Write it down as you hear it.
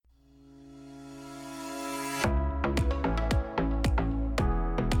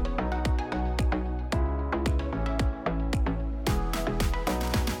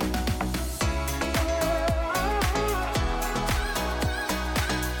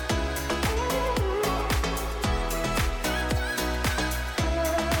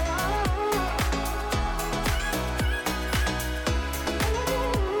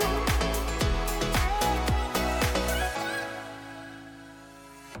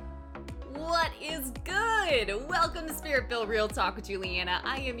What is good? Welcome to Spirit-Filled Real Talk with Juliana.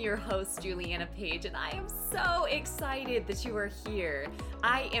 I am your host, Juliana Page, and I am so excited that you are here.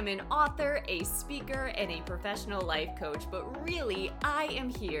 I am an author, a speaker, and a professional life coach, but really, I am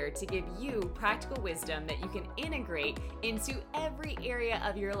here to give you practical wisdom that you can integrate into every area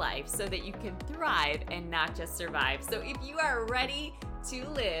of your life so that you can thrive and not just survive. So if you are ready to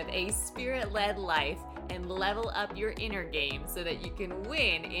live a spirit-led life and level up your inner game so that you can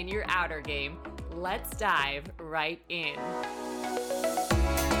win in your outer game, let's dive right in.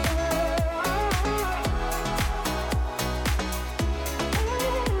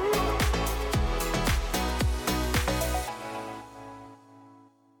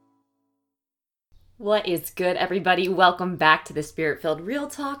 What is good, everybody? Welcome back to the Spirit-Filled Real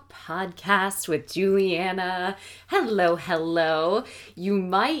Talk podcast with Juliana. Hello, hello. You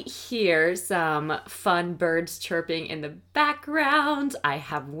might hear some fun birds chirping in the background. I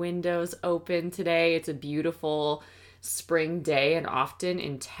have windows open today. It's a beautiful spring day, and often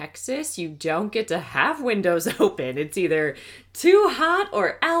in Texas, you don't get to have windows open. It's either too hot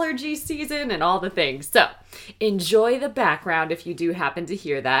or allergy season and all the things. So enjoy the background if you do happen to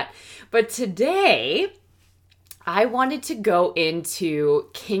hear that. But today, I wanted to go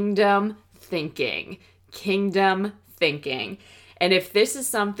into kingdom thinking. Kingdom thinking. And if this is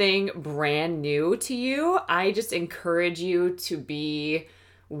something brand new to you, I just encourage you to be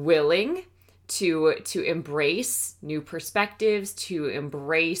willing to embrace new perspectives, to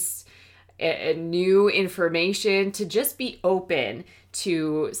embrace new information, to just be open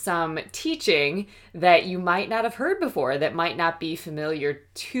to some teaching that you might not have heard before, that might not be familiar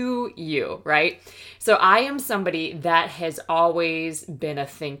to you, right? So I am somebody that has always been a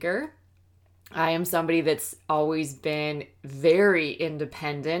thinker. I am somebody that's always been very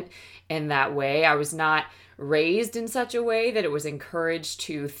independent in that way. I was not raised in such a way that it was encouraged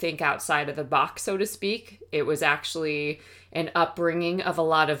to think outside of the box, so to speak. It was actually an upbringing of a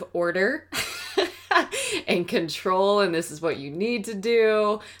lot of order and control, and this is what you need to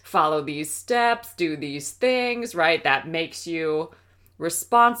do. Follow these steps, do these things, right? That makes you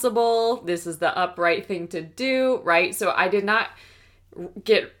responsible. This is the upright thing to do, right? So I did not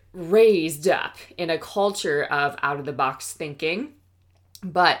get raised up in a culture of out-of-the-box thinking,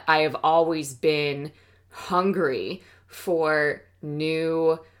 but I have always been hungry for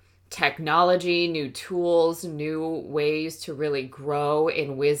new technology, new tools, new ways to really grow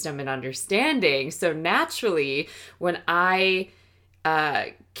in wisdom and understanding. So naturally, when I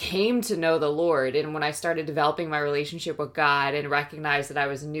came to know the Lord and when I started developing my relationship with God and recognized that I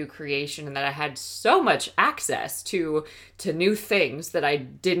was a new creation and that I had so much access to new things that I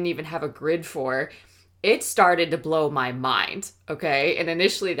didn't even have a grid for, it started to blow my mind, okay? And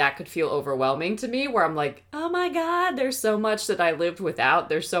initially that could feel overwhelming to me where I'm like, oh my God, there's so much that I lived without.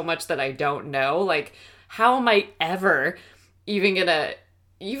 There's so much that I don't know. Like, how am I ever even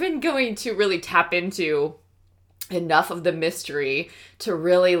going to really tap into enough of the mystery to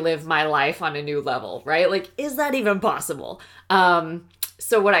really live my life on a new level, right? Like, is that even possible?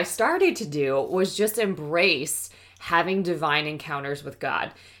 So what I started to do was just embrace having divine encounters with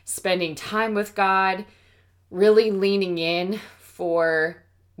God, spending time with God, really leaning in for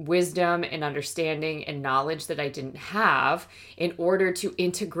wisdom and understanding and knowledge that I didn't have in order to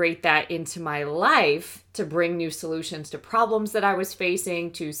integrate that into my life, to bring new solutions to problems that I was facing,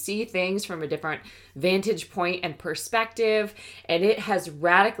 to see things from a different vantage point and perspective. And it has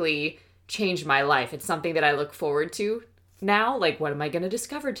radically changed my life. It's something that I look forward to now. Like, what am I going to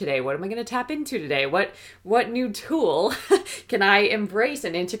discover today? What am I going to tap into today? What new tool can I embrace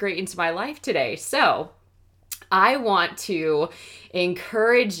and integrate into my life today? So I want to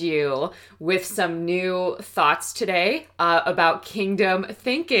encourage you with some new thoughts today about kingdom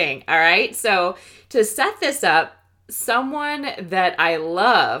thinking. All right. So to set this up, someone that I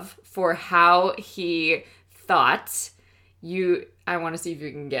love for how he thought, I want to see if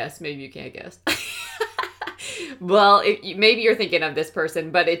you can guess. Maybe you can't guess. Well, maybe you're thinking of this person,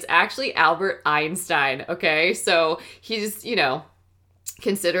 but it's actually Albert Einstein, okay? So he's,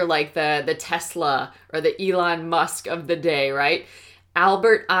 consider like the Tesla or the Elon Musk of the day, right?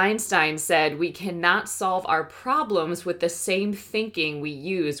 Albert Einstein said, we cannot solve our problems with the same thinking we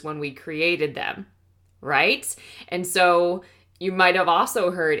used when we created them, right? And so you might have also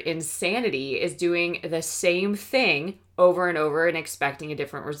heard insanity is doing the same thing over and over and expecting a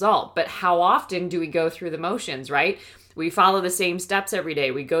different result. But how often do we go through the motions, right? We follow the same steps every day.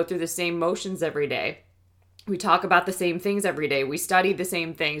 We go through the same motions every day. We talk about the same things every day. We study the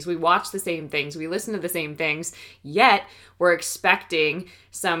same things. We watch the same things. We listen to the same things. Yet we're expecting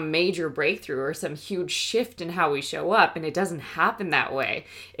some major breakthrough or some huge shift in how we show up. And it doesn't happen that way.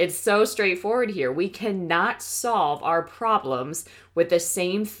 It's so straightforward here. We cannot solve our problems with the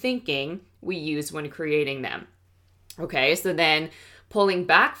same thinking we use when creating them. Okay, so then pulling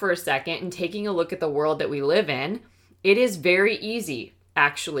back for a second and taking a look at the world that we live in, it is very easy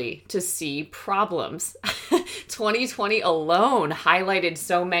actually to see problems. 2020 alone highlighted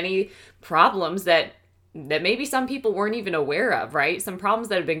so many problems that maybe some people weren't even aware of, right? Some problems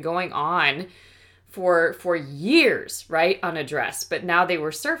that have been going on for years, right, unaddressed, but now they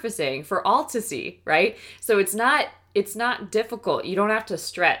were surfacing for all to see, right? So it's not difficult. You don't have to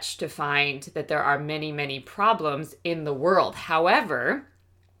stretch to find that there are many, many problems in the world. However,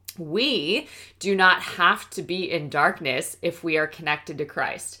 we do not have to be in darkness if we are connected to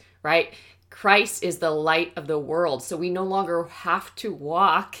Christ, right? Christ is the light of the world. So we no longer have to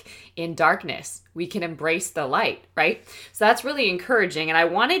walk in darkness. We can embrace the light, right? So that's really encouraging. And I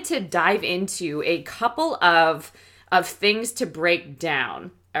wanted to dive into a couple of things to break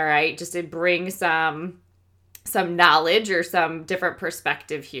down, all right? Just to bring some knowledge or some different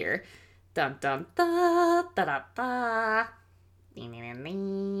perspective here. Dun, dun, da, da, da, da.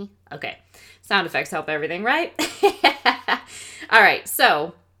 Okay, sound effects help everything, right? All right,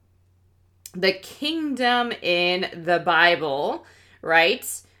 so the kingdom in the Bible, right?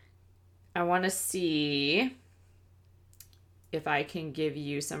 I want to see if I can give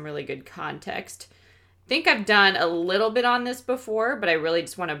you some really good context. I think I've done a little bit on this before, but I really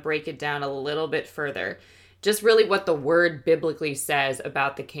just want to break it down a little bit further. Just really what the word biblically says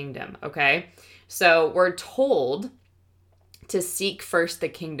about the kingdom, okay? So we're told to seek first the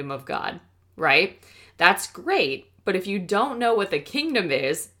kingdom of God, right? That's great. But if you don't know what the kingdom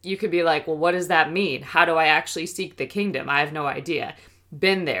is, you could be like, well, what does that mean? How do I actually seek the kingdom? I have no idea.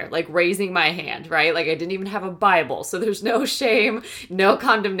 Been there, like raising my hand, right? Like I didn't even have a Bible. So there's no shame, no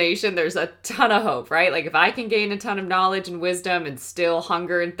condemnation. There's a ton of hope, right? Like if I can gain a ton of knowledge and wisdom and still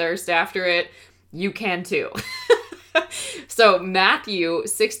hunger and thirst after it, you can too. So Matthew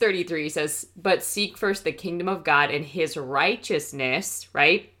 6:33 says, but seek first the kingdom of God and his righteousness,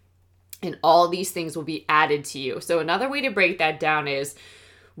 right? And all these things will be added to you. So another way to break that down is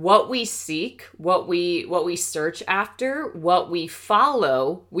what we seek, what we search after, what we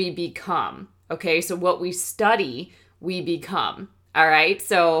follow, we become. Okay, so what we study, we become. All right,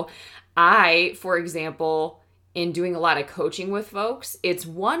 so for example, in doing a lot of coaching with folks, it's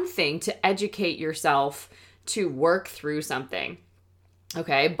one thing to educate yourself to work through something,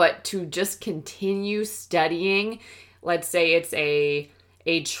 okay? But to just continue studying, let's say it's a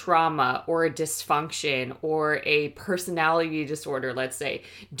trauma or a dysfunction or a personality disorder, let's say,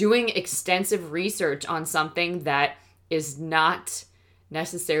 doing extensive research on something that is not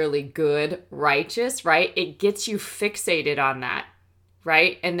necessarily good, righteous, right? It gets you fixated on that,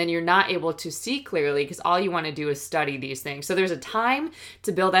 right? And then you're not able to see clearly because all you want to do is study these things. So there's a time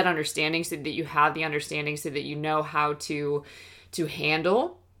to build that understanding so that you have the understanding so that you know how to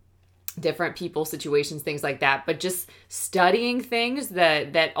handle different people, situations, things like that. But just studying things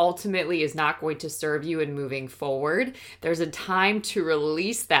that ultimately is not going to serve you in moving forward, there's a time to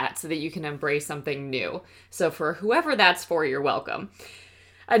release that so that you can embrace something new. So for whoever that's for, you're welcome.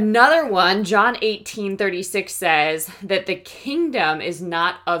 Another one, John 18:36 says that the kingdom is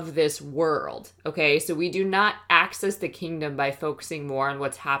not of this world. Okay, so we do not access the kingdom by focusing more on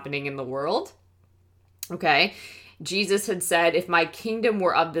what's happening in the world. Okay, Jesus had said, if my kingdom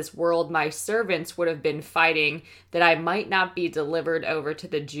were of this world, my servants would have been fighting that I might not be delivered over to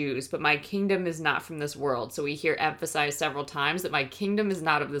the Jews, but my kingdom is not from this world. So we hear emphasized several times that my kingdom is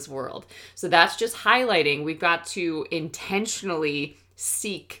not of this world. So that's just highlighting we've got to intentionally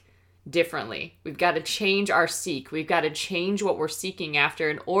seek differently. We've got to change our seek. We've got to change what we're seeking after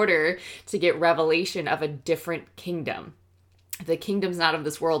in order to get revelation of a different kingdom. If the kingdom's not of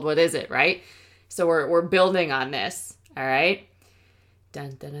this world, what is it, right? So we're building on this, all right?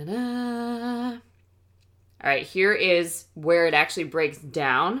 Dun, dun, dun, dun. All right, here is where it actually breaks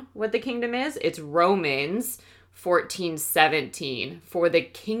down what the kingdom is. It's Romans 14:17. For the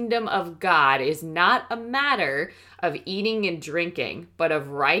kingdom of God is not a matter of eating and drinking, but of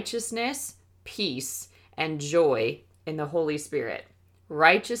righteousness, peace, and joy in the Holy Spirit.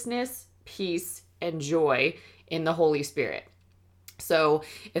 Righteousness, peace, and joy in the Holy Spirit. So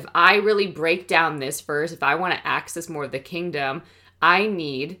if I really break down this verse, if I want to access more of the kingdom, I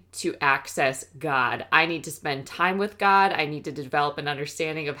need to access God. I need to spend time with God. I need to develop an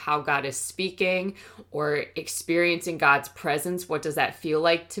understanding of how God is speaking or experiencing God's presence. What does that feel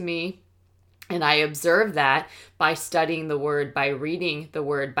like to me? And I observe that by studying the word, by reading the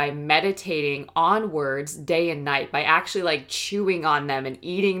word, by meditating on words day and night, by actually like chewing on them and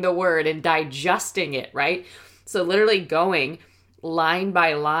eating the word and digesting it, right? So literally going line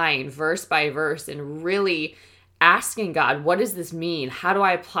by line, verse by verse, and really asking God, what does this mean? How do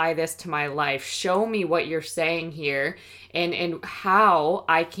I apply this to my life? Show me what you're saying here, and how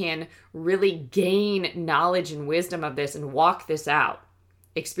I can really gain knowledge and wisdom of this and walk this out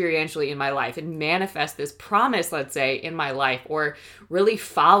experientially in my life and manifest this promise, let's say, in my life, or really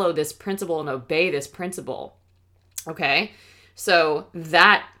follow this principle and obey this principle. Okay? So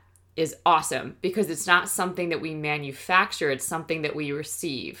that is awesome because it's not something that we manufacture, it's something that we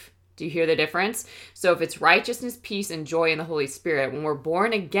receive. Do you hear the difference? So if it's righteousness, peace, and joy in the Holy Spirit, when we're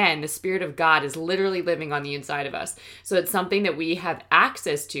born again, the Spirit of God is literally living on the inside of us. So it's something that we have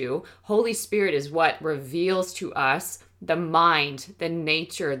access to. Holy Spirit is what reveals to us the mind, the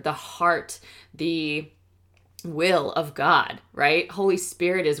nature, the heart, the will of God, right? Holy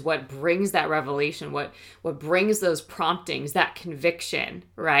Spirit is what brings that revelation, what brings those promptings, that conviction,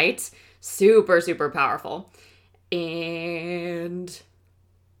 right? Super, super powerful. And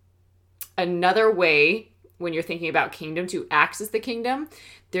another way, when you're thinking about kingdom, to access the kingdom,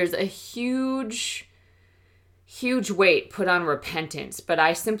 there's a huge weight put on repentance, but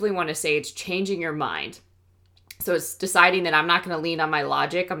I simply want to say it's changing your mind. So it's deciding that I'm not going to lean on my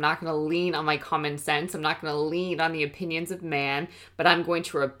logic. I'm not going to lean on my common sense. I'm not going to lean on the opinions of man, but I'm going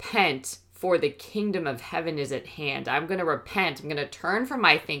to repent, for the kingdom of heaven is at hand. I'm going to repent. I'm going to turn from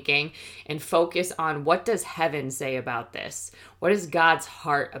my thinking and focus on, what does heaven say about this? What is God's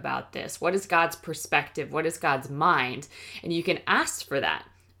heart about this? What is God's perspective? What is God's mind? And you can ask for that,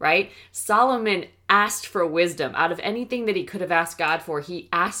 right? Solomon asked for wisdom. Out of anything that he could have asked God for, he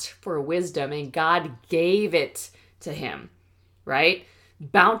asked for wisdom, and God gave it to him, right?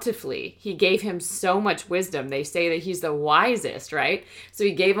 Bountifully. He gave him so much wisdom. They say that he's the wisest, right? So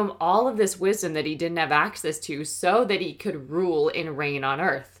he gave him all of this wisdom that he didn't have access to so that he could rule and reign on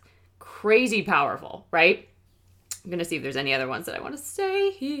earth. Crazy powerful, right? I'm going to see if there's any other ones that I want to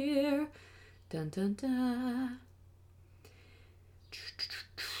say here. Dun, dun, dun.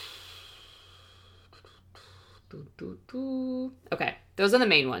 Okay, those are the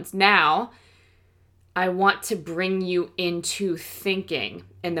main ones. Now, I want to bring you into thinking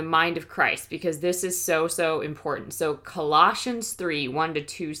in the mind of Christ, because this is so, so important. So Colossians 3,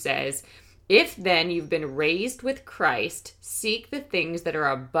 1-2 says, "If then you've been raised with Christ, seek the things that are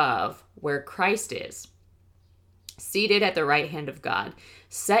above, where Christ is, seated at the right hand of God.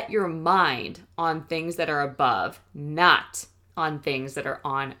 Set your mind on things that are above, not on things that are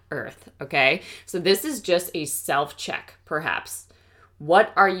on earth." Okay? So this is just a self-check, perhaps.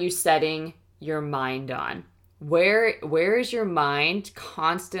 What are you setting your mind on? Where is your mind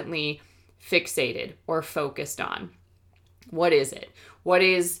constantly fixated or focused on? What is it? What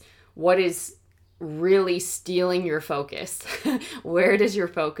is really stealing your focus? Where does your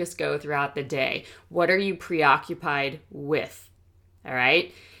focus go throughout the day? What are you preoccupied with? All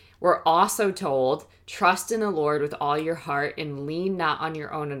right? We're also told, trust in the Lord with all your heart and lean not on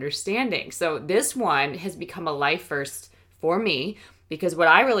your own understanding. So this one has become a life verse for me, because what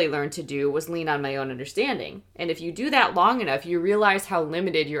I really learned to do was lean on my own understanding. And if you do that long enough, you realize how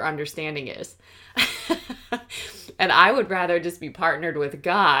limited your understanding is. And I would rather just be partnered with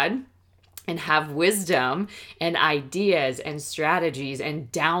God and have wisdom and ideas and strategies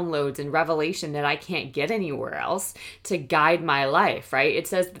and downloads and revelation that I can't get anywhere else to guide my life, right? It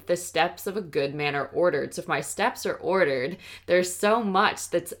says that the steps of a good man are ordered. So if my steps are ordered, there's so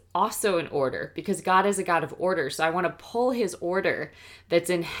much that's also in order, because God is a God of order. So I want to pull his order that's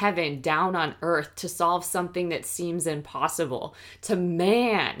in heaven down on earth to solve something that seems impossible. To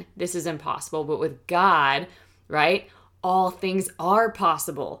man, this is impossible, but with God, right? All things are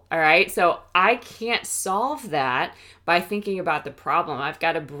possible, all right? So I can't solve that by thinking about the problem. I've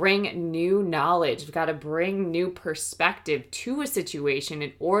got to bring new knowledge. I've got to bring new perspective to a situation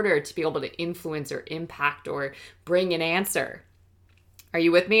in order to be able to influence or impact or bring an answer. Are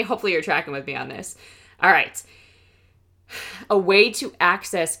you with me? Hopefully you're tracking with me on this. All right. A way to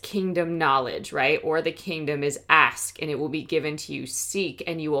access kingdom knowledge, right? Or the kingdom is ask and it will be given to you. Seek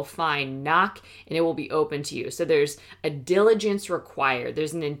and you will find. Knock and it will be open to you. So there's a diligence required.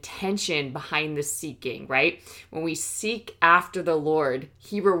 There's an intention behind the seeking, right? When we seek after the Lord,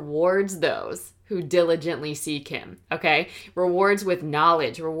 he rewards those who diligently seek him, okay? Rewards with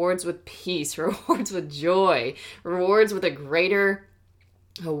knowledge, rewards with peace, rewards with joy, rewards with a greater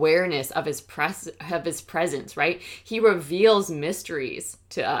awareness of his presence, right? He reveals mysteries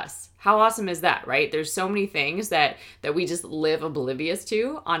to us. How awesome is that, right? There's so many things that we just live oblivious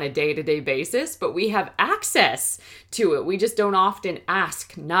to on a day-to-day basis, but we have access to it. We just don't often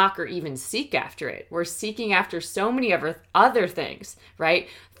ask, knock, or even seek after it. We're seeking after so many other things, right?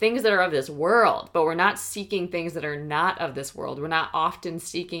 Things that are of this world, but we're not seeking things that are not of this world. We're not often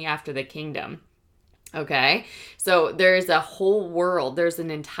seeking after the kingdom. Okay, so there's a whole world, there's an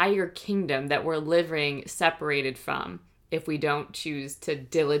entire kingdom that we're living separated from if we don't choose to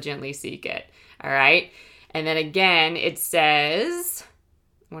diligently seek it. All right, and then again, it says,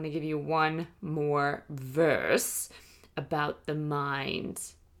 I want to give you one more verse about the mind.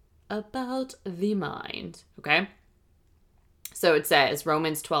 Okay, so it says,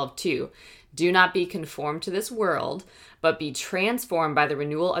 Romans 12:2, do not be conformed to this world, but be transformed by the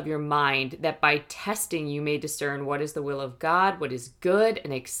renewal of your mind, that by testing you may discern what is the will of God, what is good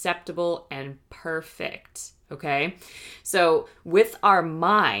and acceptable and perfect. Okay? So with our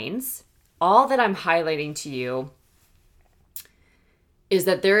minds, all that I'm highlighting to you is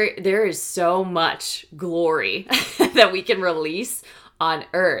that there is so much glory that we can release on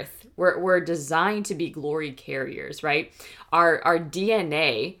earth. We're designed to be glory carriers, right? Our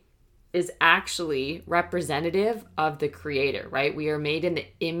DNA is actually representative of the Creator, right? We are made in the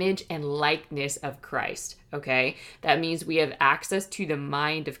image and likeness of Christ, okay? That means we have access to the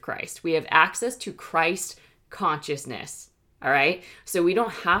mind of Christ. We have access to Christ consciousness, all right? So we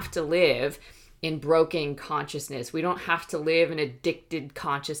don't have to live in broken consciousness. We don't have to live in addicted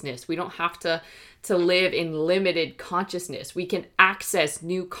consciousness. We don't have to live in limited consciousness. We can access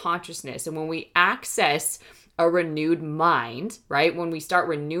new consciousness. And when we access a renewed mind, right? When we start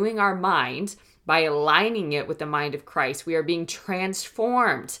renewing our mind by aligning it with the mind of Christ, we are being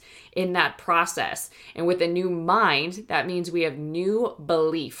transformed in that process. And with a new mind, that means we have new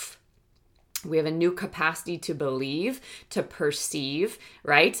belief. We have a new capacity to believe, to perceive,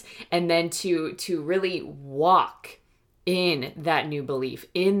 right? And then to really walk in that new belief,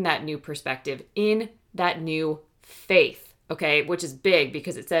 in that new perspective, in that new faith. Okay, which is big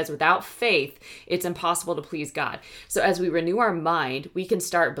because it says without faith, it's impossible to please God. So as we renew our mind, we can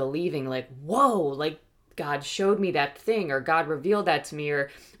start believing like, whoa, like God showed me that thing, or God revealed that to me, or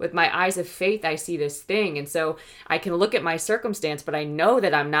with my eyes of faith, I see this thing. And so I can look at my circumstance, but I know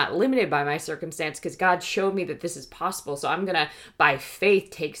that I'm not limited by my circumstance because God showed me that this is possible. So I'm going to, by faith,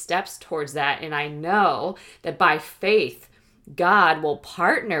 take steps towards that. And I know that by faith, God will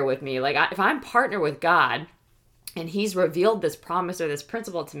partner with me. Like if I'm partner with God, and he's revealed this promise or this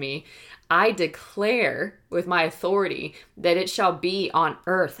principle to me, I declare with my authority that it shall be on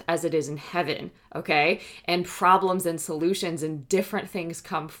earth as it is in heaven, okay? And problems and solutions and different things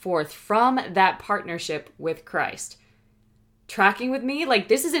come forth from that partnership with Christ. Tracking with me? Like,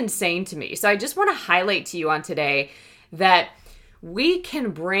 this is insane to me. So I just want to highlight to you on today that we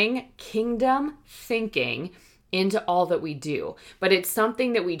can bring kingdom thinking into all that we do, but it's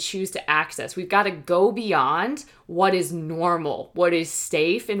something that we choose to access. We've got to go beyond what is normal, what is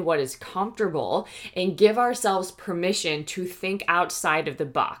safe, and what is comfortable, and give ourselves permission to think outside of the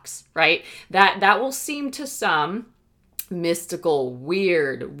box, right? That will seem to some mystical,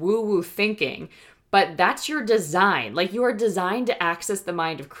 weird, woo-woo thinking, but that's your design. Like, you are designed to access the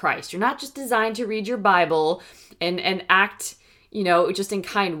mind of Christ. You're not just designed to read your Bible and act, you know, just in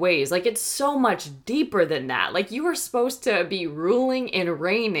kind ways. Like, it's so much deeper than that. Like, you are supposed to be ruling and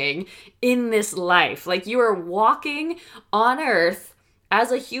reigning in this life. Like, you are walking on earth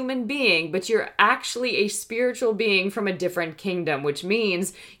as a human being, but you're actually a spiritual being from a different kingdom, which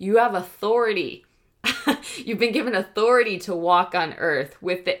means you have authority. You've been given authority to walk on earth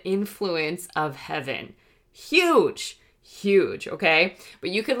with the influence of heaven. Huge. Huge, okay?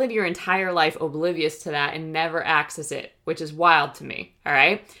 But you could live your entire life oblivious to that and never access it, which is wild to me, all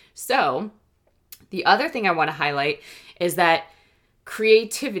right? So the other thing I want to highlight is that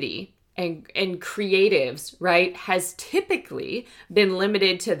creativity and creatives, right, has typically been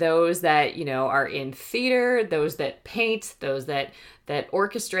limited to those that, you know, are in theater, those that paint, those that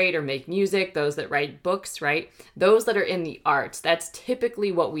orchestrate or make music, those that write books, right? Those that are in the arts. That's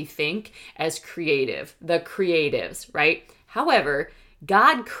typically what we think as creative, the creatives, right? However,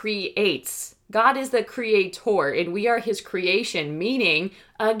 God creates. God is the creator, and we are his creation, meaning,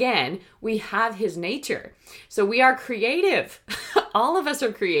 again, we have his nature. So we are creative. All of us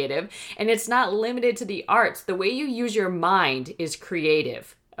are creative, and it's not limited to the arts. The way you use your mind is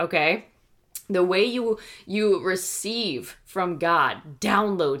creative, okay? The way you receive from God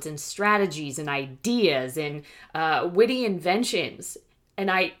downloads and strategies and ideas and witty inventions.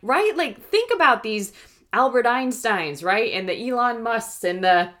 And right? Like, think about these Albert Einsteins, right? And the Elon Musks and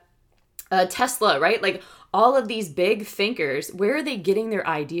the Tesla, right? Like all of these big thinkers, where are they getting their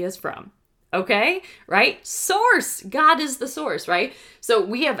ideas from? Okay, right? Source. God is the source, right? So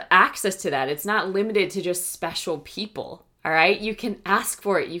we have access to that. It's not limited to just special people. All right. You can ask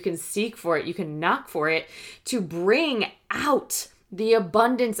for it. You can seek for it. You can knock for it to bring out the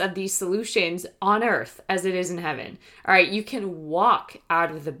abundance of these solutions on earth as it is in heaven. All right. You can walk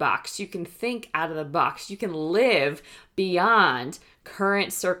out of the box. You can think out of the box. You can live beyond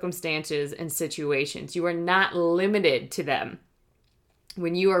current circumstances and situations. You are not limited to them.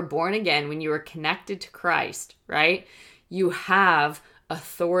 When you are born again, when you are connected to Christ, right? You have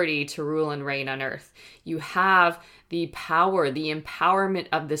authority to rule and reign on earth. You have the power, the empowerment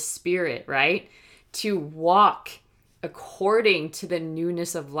of the Spirit, right? To walk according to the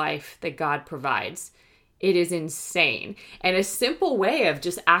newness of life that God provides. It is insane. And a simple way of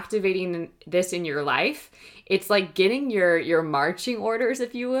just activating this in your life, it's like getting your marching orders,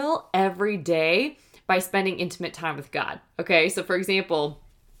 if you will, every day by spending intimate time with God. Okay, so for example,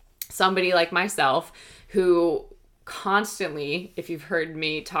 somebody like myself who constantly, if you've heard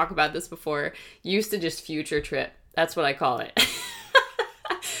me talk about this before, used to just future trip. That's what I call it.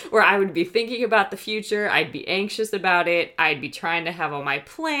 Where I would be thinking about the future. I'd be anxious about it. I'd be trying to have all my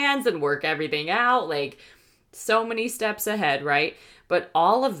plans and work everything out, like so many steps ahead, right? But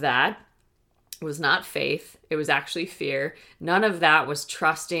all of that was not faith. It was actually fear. None of that was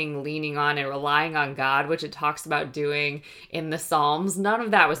trusting, leaning on, and relying on God, which it talks about doing in the Psalms. None of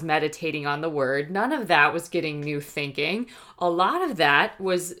that was meditating on the word. None of that was getting new thinking. A lot of that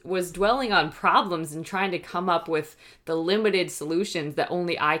was dwelling on problems and trying to come up with the limited solutions that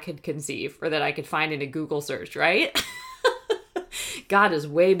only I could conceive or that I could find in a Google search, right? God is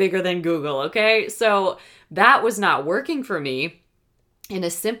way bigger than Google, okay? So that was not working for me. And a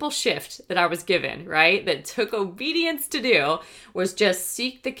simple shift that I was given, right, that took obedience to do was just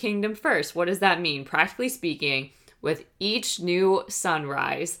seek the kingdom first. What does that mean? Practically speaking, with each new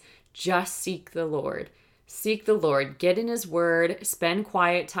sunrise, just seek the Lord. Seek the Lord, get in his word, spend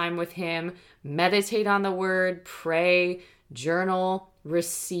quiet time with him, meditate on the word, pray, journal,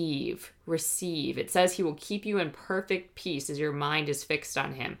 receive. It says he will keep you in perfect peace as your mind is fixed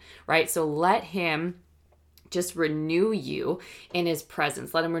on him, right? So let him just renew you in his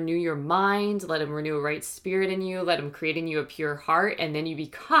presence. Let him renew your mind. Let him renew a right spirit in you. Let him create in you a pure heart. And then you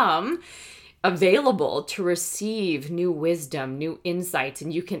become available to receive new wisdom, new insights,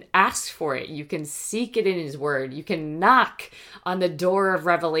 and you can ask for it. You can seek it in his word. You can knock on the door of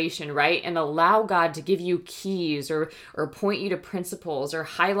revelation, right? And allow God to give you keys or point you to principles or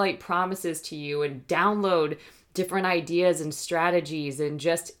highlight promises to you and download different ideas and strategies and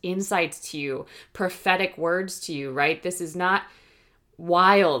just insights to you, prophetic words to you, right? This is not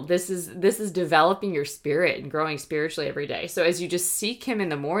wild. This is developing your spirit and growing spiritually every day. So as you just seek him in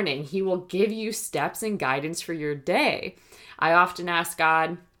the morning, he will give you steps and guidance for your day. I often ask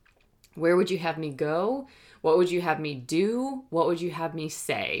God, where would you have me go? What would you have me do? What would you have me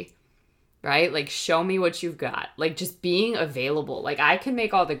say? Right? Like, show me what you've got. Like, just being available. Like, I can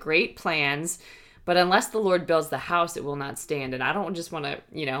make all the great plans, but unless the Lord builds the house, it will not stand. And I don't just want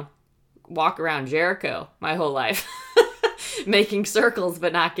to, walk around Jericho my whole life, making circles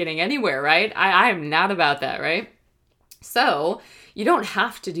but not getting anywhere, right? I am not about that, right? So you don't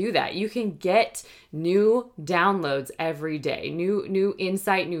have to do that. You can get new downloads every day, new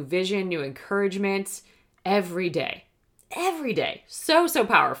insight, new vision, new encouragement every day. Every day. So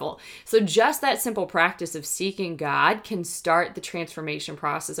powerful. So just that simple practice of seeking God can start the transformation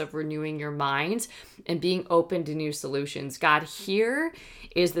process of renewing your mind and being open to new solutions. God, here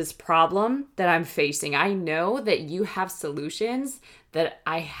is this problem that I'm facing. I know that you have solutions that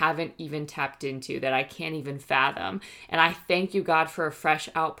I haven't even tapped into, that I can't even fathom. And I thank you, God, for a fresh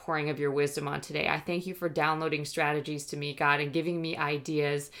outpouring of your wisdom on today. I thank you for downloading strategies to me, God, and giving me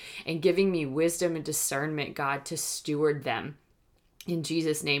ideas and giving me wisdom and discernment, God, to steward them. In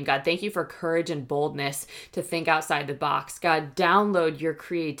Jesus' name, God, thank you for courage and boldness to think outside the box. God, download your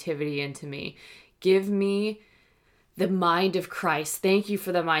creativity into me. Give me the mind of Christ. Thank you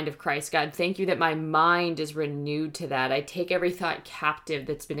for the mind of Christ, God. Thank you that my mind is renewed to that. I take every thought captive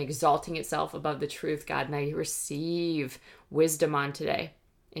that's been exalting itself above the truth, God, and I receive wisdom on today.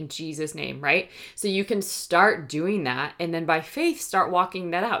 In Jesus' name, right? So you can start doing that, and then by faith, start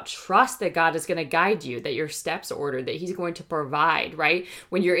walking that out. Trust that God is going to guide you, that your steps are ordered, that he's going to provide, right?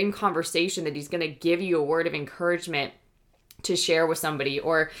 When you're in conversation, that he's going to give you a word of encouragement to share with somebody,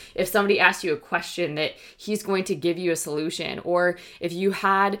 or if somebody asks you a question, that he's going to give you a solution. Or if you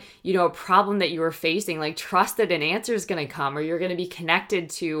had, a problem that you were facing, like trust that an answer is going to come, or you're going to be connected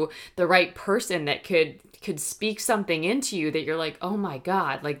to the right person that could speak something into you that you're like, oh my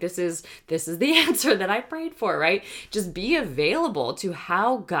God, like this is the answer that I prayed for, right? Just be available to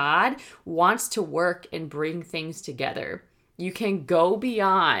how God wants to work and bring things together. You can go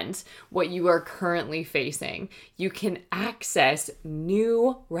beyond what you are currently facing. You can access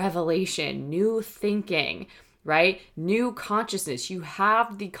new revelation, new thinking, right? New consciousness. You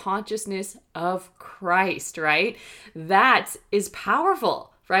have the consciousness of Christ, right? That is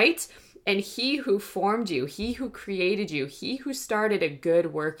powerful, right? And he who formed you, he who created you, he who started a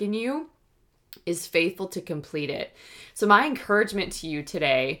good work in you is faithful to complete it. So my encouragement to you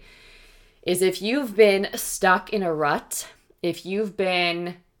today is, if you've been stuck in a rut, if you've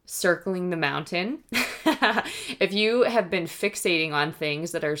been circling the mountain, if you have been fixating on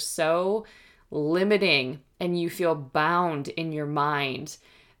things that are so limiting and you feel bound in your mind,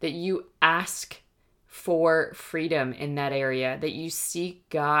 that you ask for freedom in that area, that you seek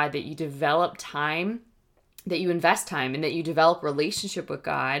God, that you develop time, that you invest time, and that you develop relationship with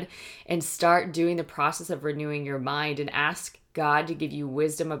God and start doing the process of renewing your mind, and ask God to give you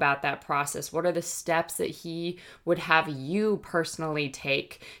wisdom about that process. What are the steps that he would have you personally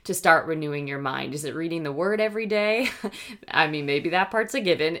take to start renewing your mind? Is it reading the word every day? I mean, maybe that part's a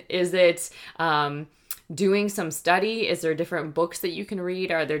given. Is it doing some study? Is there different books that you can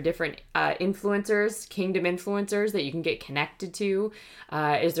read? Are there different influencers, kingdom influencers that you can get connected to?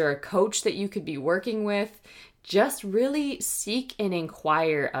 Is there a coach that you could be working with? Just really seek and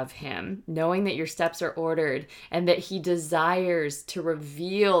inquire of him, knowing that your steps are ordered and that he desires to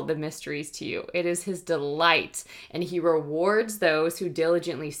reveal the mysteries to you. It is his delight, and he rewards those who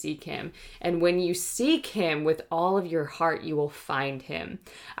diligently seek him. And when you seek him with all of your heart, you will find him.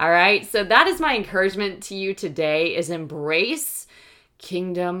 All right. So that is my encouragement to you today, is embrace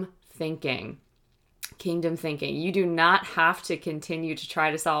kingdom thinking. Kingdom thinking. You do not have to continue to try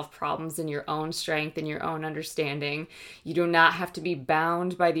to solve problems in your own strength and your own understanding. You do not have to be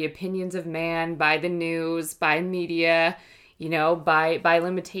bound by the opinions of man, by the news, by media, by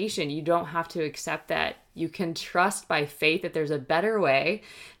limitation. You don't have to accept that. You can trust by faith that there's a better way,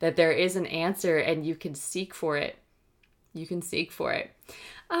 that there is an answer, and you can seek for it. You can seek for it.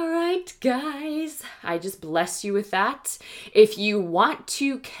 All right, guys, I just bless you with that. If you want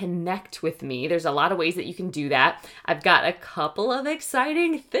to connect with me, there's a lot of ways that you can do that. I've got a couple of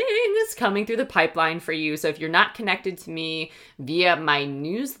exciting things coming through the pipeline for you. So if you're not connected to me via my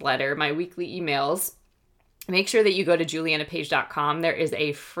newsletter, my weekly emails, make sure that you go to juliannapage.com. There is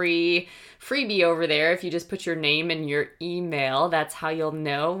a freebie over there. If you just put your name and your email, that's how you'll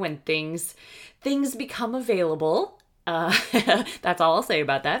know when things become available. That's all I'll say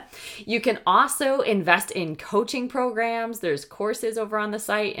about that. You can also invest in coaching programs. There's courses over on the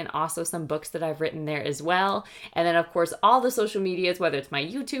site, and also some books that I've written there as well. And then, of course, all the social medias, whether it's my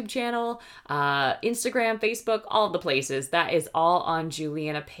YouTube channel, Instagram, Facebook, all the places. That is all on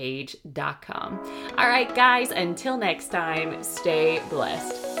juliannapage.com. All right, guys, until next time, stay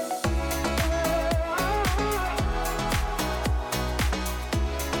blessed.